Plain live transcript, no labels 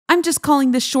I'm just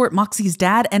calling this short Moxxie's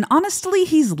dad, and honestly,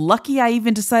 he's lucky I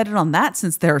even decided on that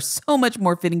since there are so much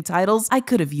more fitting titles I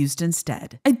could have used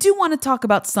instead. I do want to talk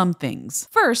about some things.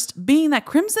 First, being that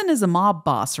Crimson is a mob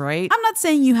boss, right? I'm not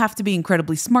saying you have to be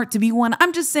incredibly smart to be one,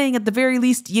 I'm just saying at the very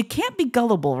least, you can't be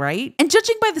gullible, right? And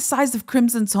judging by the size of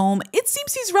Crimson's home, it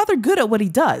seems he's rather good at what he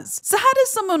does. So how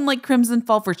does someone like Crimson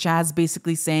fall for Chaz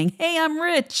basically saying, hey, I'm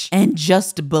rich, and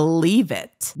just believe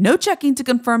it? No checking to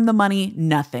confirm the money,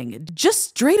 nothing. Just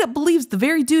straight up believes the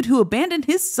very dude who abandoned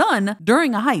his son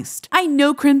during a heist. I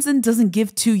know Crimson doesn't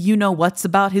give two you-know-whats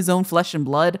about his own flesh and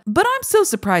blood, but I'm so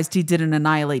surprised he didn't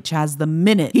annihilate Chaz the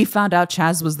minute he found out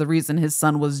Chaz was the reason his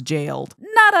son was jailed.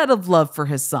 Not out of love for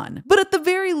his son, but at the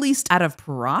very least out of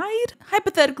pride?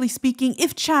 Hypothetically speaking,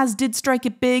 if Chaz did strike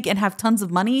it big and have tons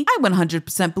of money, I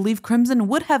 100% believe Crimson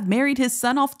would have married his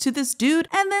son off to this dude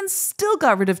and then still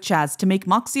got rid of Chaz to make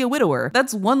Moxxie a widower.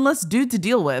 That's one less dude to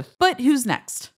deal with. But who's next?